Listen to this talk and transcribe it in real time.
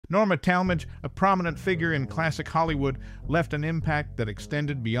Norma Talmadge, a prominent figure in classic Hollywood, left an impact that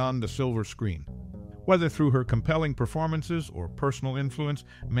extended beyond the silver screen. Whether through her compelling performances or personal influence,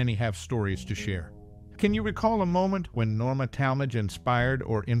 many have stories to share. Can you recall a moment when Norma Talmadge inspired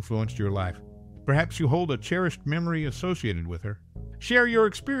or influenced your life? Perhaps you hold a cherished memory associated with her. Share your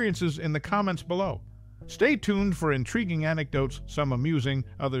experiences in the comments below. Stay tuned for intriguing anecdotes, some amusing,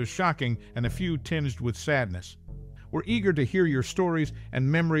 others shocking, and a few tinged with sadness. We're eager to hear your stories and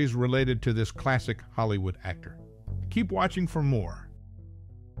memories related to this classic Hollywood actor. Keep watching for more.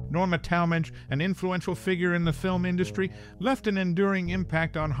 Norma Talmadge, an influential figure in the film industry, left an enduring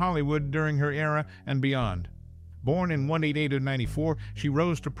impact on Hollywood during her era and beyond. Born in 1894, she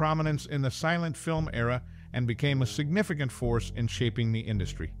rose to prominence in the silent film era and became a significant force in shaping the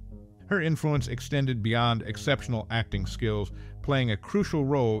industry. Her influence extended beyond exceptional acting skills, playing a crucial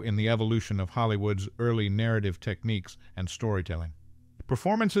role in the evolution of Hollywood's early narrative techniques and storytelling.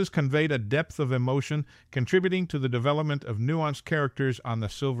 Performances conveyed a depth of emotion, contributing to the development of nuanced characters on the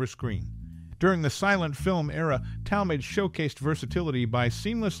silver screen. During the silent film era, Talmadge showcased versatility by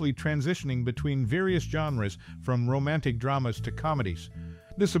seamlessly transitioning between various genres, from romantic dramas to comedies.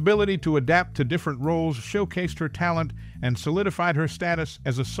 This ability to adapt to different roles showcased her talent and solidified her status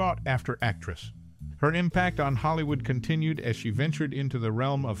as a sought-after actress. Her impact on Hollywood continued as she ventured into the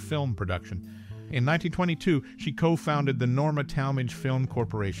realm of film production. In 1922, she co-founded the Norma Talmadge Film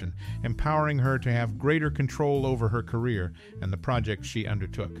Corporation, empowering her to have greater control over her career and the projects she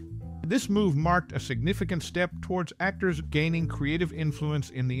undertook. This move marked a significant step towards actors gaining creative influence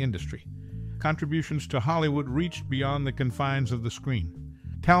in the industry. Contributions to Hollywood reached beyond the confines of the screen.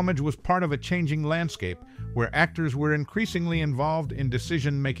 Talmadge was part of a changing landscape where actors were increasingly involved in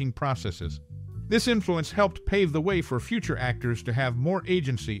decision-making processes. This influence helped pave the way for future actors to have more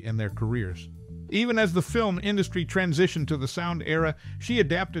agency in their careers. Even as the film industry transitioned to the sound era, she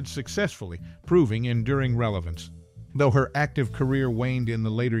adapted successfully, proving enduring relevance. Though her active career waned in the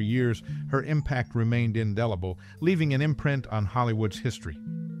later years, her impact remained indelible, leaving an imprint on Hollywood's history.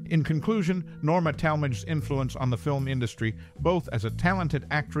 In conclusion, Norma Talmadge's influence on the film industry, both as a talented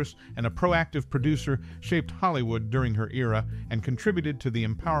actress and a proactive producer, shaped Hollywood during her era and contributed to the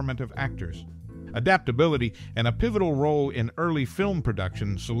empowerment of actors. Adaptability and a pivotal role in early film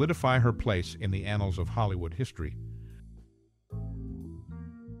production solidify her place in the annals of Hollywood history.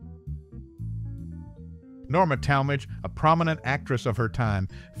 Norma Talmadge, a prominent actress of her time,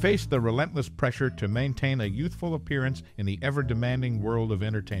 faced the relentless pressure to maintain a youthful appearance in the ever-demanding world of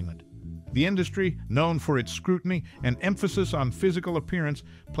entertainment. The industry, known for its scrutiny and emphasis on physical appearance,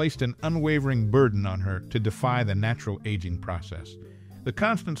 placed an unwavering burden on her to defy the natural aging process. The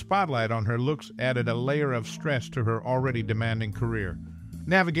constant spotlight on her looks added a layer of stress to her already demanding career.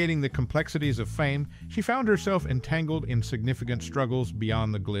 Navigating the complexities of fame, she found herself entangled in significant struggles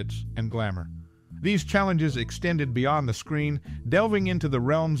beyond the glitz and glamour. These challenges extended beyond the screen, delving into the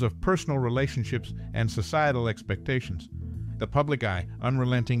realms of personal relationships and societal expectations. The public eye,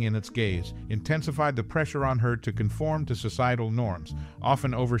 unrelenting in its gaze, intensified the pressure on her to conform to societal norms,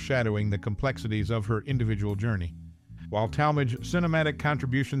 often overshadowing the complexities of her individual journey. While Talmadge's cinematic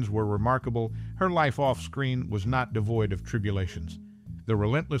contributions were remarkable, her life off-screen was not devoid of tribulations. The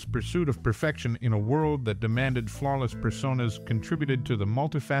relentless pursuit of perfection in a world that demanded flawless personas contributed to the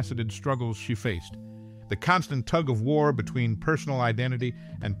multifaceted struggles she faced. The constant tug-of-war between personal identity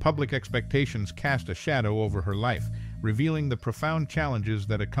and public expectations cast a shadow over her life, revealing the profound challenges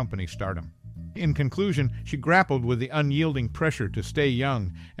that accompany stardom. In conclusion, she grappled with the unyielding pressure to stay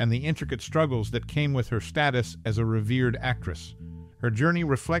young and the intricate struggles that came with her status as a revered actress. Her journey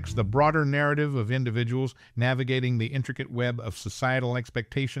reflects the broader narrative of individuals navigating the intricate web of societal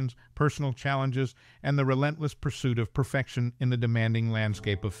expectations, personal challenges, and the relentless pursuit of perfection in the demanding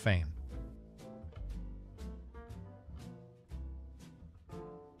landscape of fame.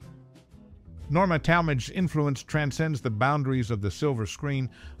 Norma Talmadge's influence transcends the boundaries of the silver screen,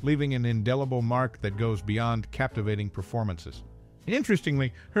 leaving an indelible mark that goes beyond captivating performances.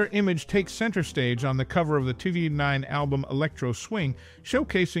 Interestingly, her image takes center stage on the cover of the TV9 album Electro Swing,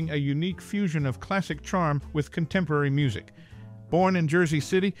 showcasing a unique fusion of classic charm with contemporary music. Born in Jersey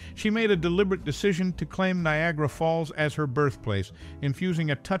City, she made a deliberate decision to claim Niagara Falls as her birthplace,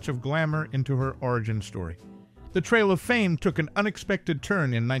 infusing a touch of glamour into her origin story. The trail of fame took an unexpected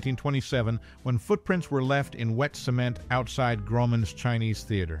turn in 1927 when footprints were left in wet cement outside Grauman's Chinese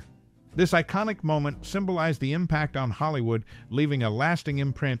Theater. This iconic moment symbolized the impact on Hollywood, leaving a lasting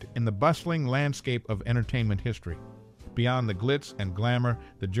imprint in the bustling landscape of entertainment history. Beyond the glitz and glamour,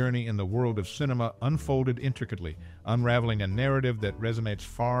 the journey in the world of cinema unfolded intricately, unraveling a narrative that resonates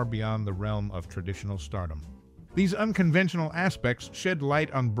far beyond the realm of traditional stardom. These unconventional aspects shed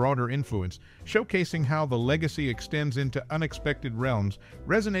light on broader influence, showcasing how the legacy extends into unexpected realms,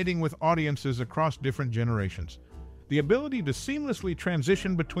 resonating with audiences across different generations. The ability to seamlessly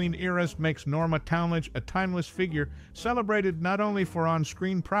transition between eras makes Norma Talmadge a timeless figure, celebrated not only for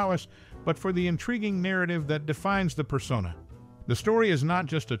on-screen prowess, but for the intriguing narrative that defines the persona. The story is not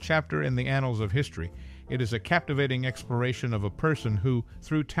just a chapter in the annals of history. It is a captivating exploration of a person who,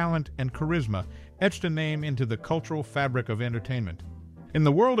 through talent and charisma, etched a name into the cultural fabric of entertainment. In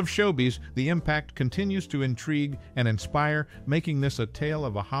the world of showbiz, the impact continues to intrigue and inspire, making this a tale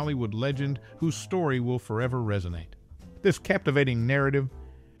of a Hollywood legend whose story will forever resonate. This captivating narrative,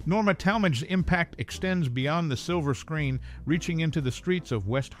 Norma Talmadge's impact extends beyond the silver screen, reaching into the streets of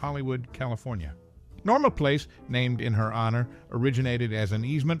West Hollywood, California. Norma Place, named in her honor, originated as an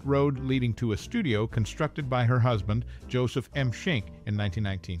easement road leading to a studio constructed by her husband, Joseph M. Schenck, in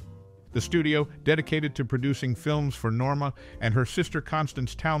 1919. The studio, dedicated to producing films for Norma and her sister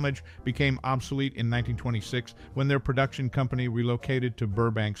Constance Talmadge, became obsolete in 1926 when their production company relocated to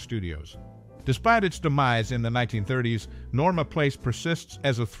Burbank Studios. Despite its demise in the 1930s, Norma Place persists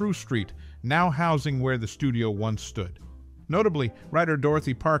as a through street, now housing where the studio once stood. Notably, writer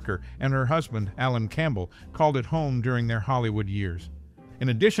Dorothy Parker and her husband, Alan Campbell, called it home during their Hollywood years. In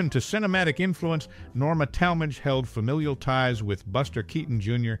addition to cinematic influence, Norma Talmadge held familial ties with Buster Keaton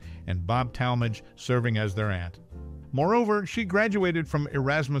Jr. and Bob Talmadge, serving as their aunt. Moreover, she graduated from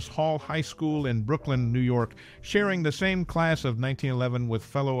Erasmus Hall High School in Brooklyn, New York, sharing the same class of 1911 with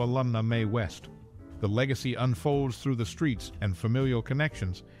fellow alumna Mae West. The legacy unfolds through the streets and familial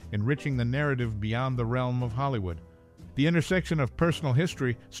connections, enriching the narrative beyond the realm of Hollywood. The intersection of personal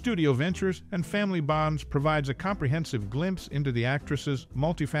history, studio ventures, and family bonds provides a comprehensive glimpse into the actress's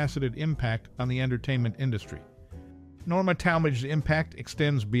multifaceted impact on the entertainment industry. Norma Talmadge's impact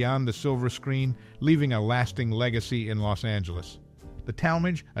extends beyond the silver screen, leaving a lasting legacy in Los Angeles. The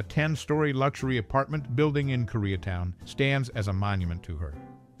Talmadge, a 10-story luxury apartment building in Koreatown, stands as a monument to her.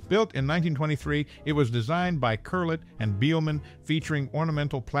 Built in 1923, it was designed by Curlett and Beelman, featuring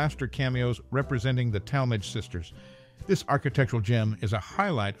ornamental plaster cameos representing the Talmadge sisters. This architectural gem is a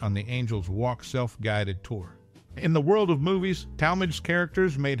highlight on the Angels Walk self-guided tour. In the world of movies, Talmadge's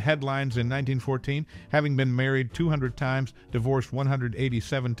characters made headlines in 1914, having been married 200 times, divorced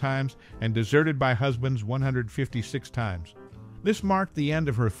 187 times, and deserted by husbands 156 times. This marked the end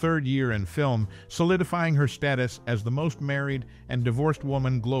of her third year in film, solidifying her status as the most married and divorced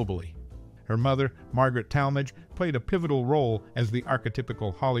woman globally. Her mother, Margaret Talmadge, played a pivotal role as the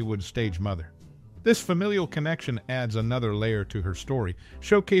archetypical Hollywood stage mother. This familial connection adds another layer to her story,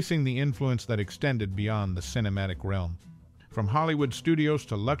 showcasing the influence that extended beyond the cinematic realm. From Hollywood studios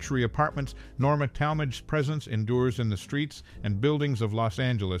to luxury apartments, Norma Talmadge's presence endures in the streets and buildings of Los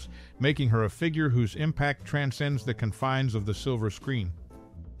Angeles, making her a figure whose impact transcends the confines of the silver screen.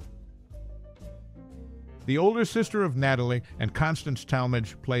 The older sister of Natalie and Constance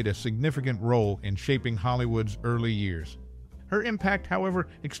Talmadge played a significant role in shaping Hollywood's early years. Her impact, however,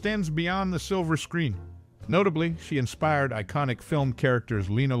 extends beyond the silver screen. Notably, she inspired iconic film characters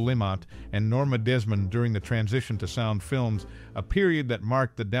Lena Lamont and Norma Desmond during the transition to sound films, a period that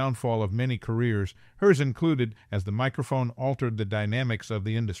marked the downfall of many careers, hers included, as the microphone altered the dynamics of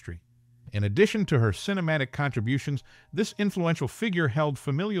the industry. In addition to her cinematic contributions, this influential figure held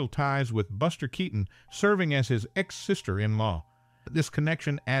familial ties with Buster Keaton, serving as his ex-sister-in-law. This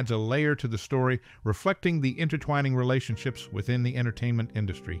connection adds a layer to the story, reflecting the intertwining relationships within the entertainment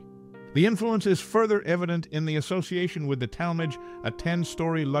industry. The influence is further evident in the association with the Talmadge, a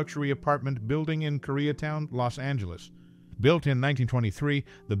 10-story luxury apartment building in Koreatown, Los Angeles. Built in 1923,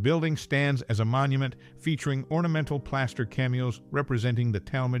 the building stands as a monument featuring ornamental plaster cameos representing the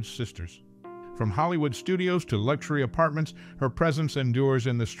Talmadge sisters. From Hollywood studios to luxury apartments, her presence endures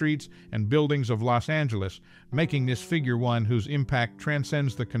in the streets and buildings of Los Angeles, making this figure one whose impact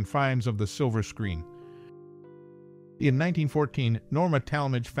transcends the confines of the silver screen. In 1914, Norma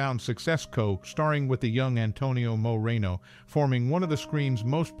Talmadge found Success co-starring with the young Antonio Moreno, forming one of the screen's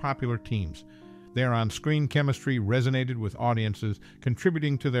most popular teams. Their on-screen chemistry resonated with audiences,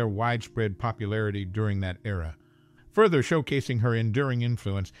 contributing to their widespread popularity during that era. Further showcasing her enduring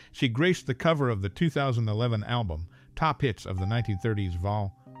influence, she graced the cover of the 2011 album, Top Hits of the 1930s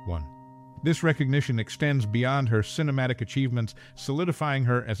Vol. 1. This recognition extends beyond her cinematic achievements, solidifying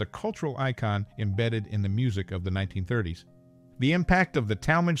her as a cultural icon embedded in the music of the 1930s. The impact of the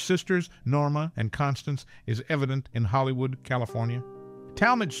Talmadge sisters, Norma and Constance, is evident in Hollywood, California.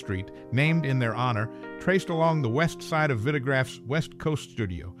 Talmadge Street, named in their honor, traced along the west side of Vitagraph's West Coast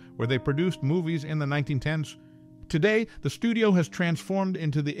studio, where they produced movies in the 1910s. Today, the studio has transformed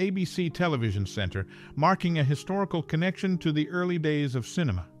into the ABC Television Center, marking a historical connection to the early days of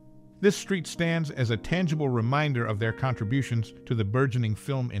cinema. This street stands as a tangible reminder of their contributions to the burgeoning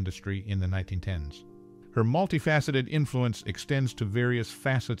film industry in the 1910s. Her multifaceted influence extends to various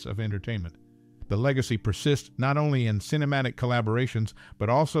facets of entertainment. The legacy persists not only in cinematic collaborations, but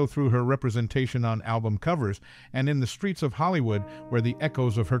also through her representation on album covers and in the streets of Hollywood, where the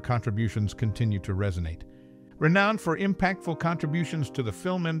echoes of her contributions continue to resonate. Renowned for impactful contributions to the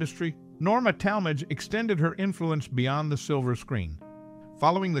film industry, Norma Talmadge extended her influence beyond the silver screen.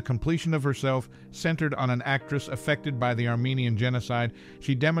 Following the completion of herself, centered on an actress affected by the Armenian genocide,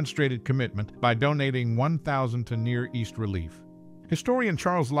 she demonstrated commitment by donating 1,000 to Near East relief. Historian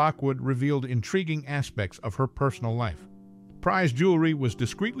Charles Lockwood revealed intriguing aspects of her personal life. Prized jewelry was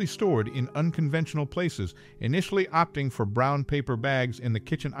discreetly stored in unconventional places, initially opting for brown paper bags in the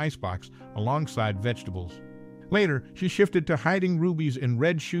kitchen icebox alongside vegetables. Later, she shifted to hiding rubies in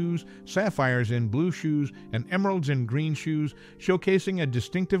red shoes, sapphires in blue shoes, and emeralds in green shoes, showcasing a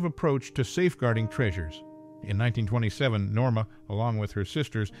distinctive approach to safeguarding treasures. In 1927, Norma, along with her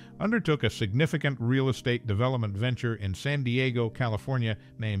sisters, undertook a significant real estate development venture in San Diego, California,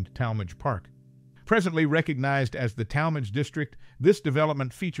 named Talmadge Park. Presently recognized as the Talmadge District, this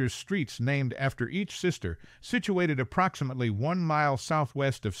development features streets named after each sister, situated approximately 1 mile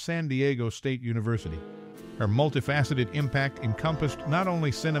southwest of San Diego State University. Her multifaceted impact encompassed not only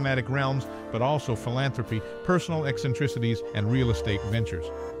cinematic realms, but also philanthropy, personal eccentricities, and real estate ventures.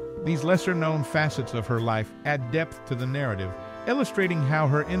 These lesser-known facets of her life add depth to the narrative, illustrating how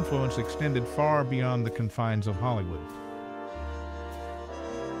her influence extended far beyond the confines of Hollywood.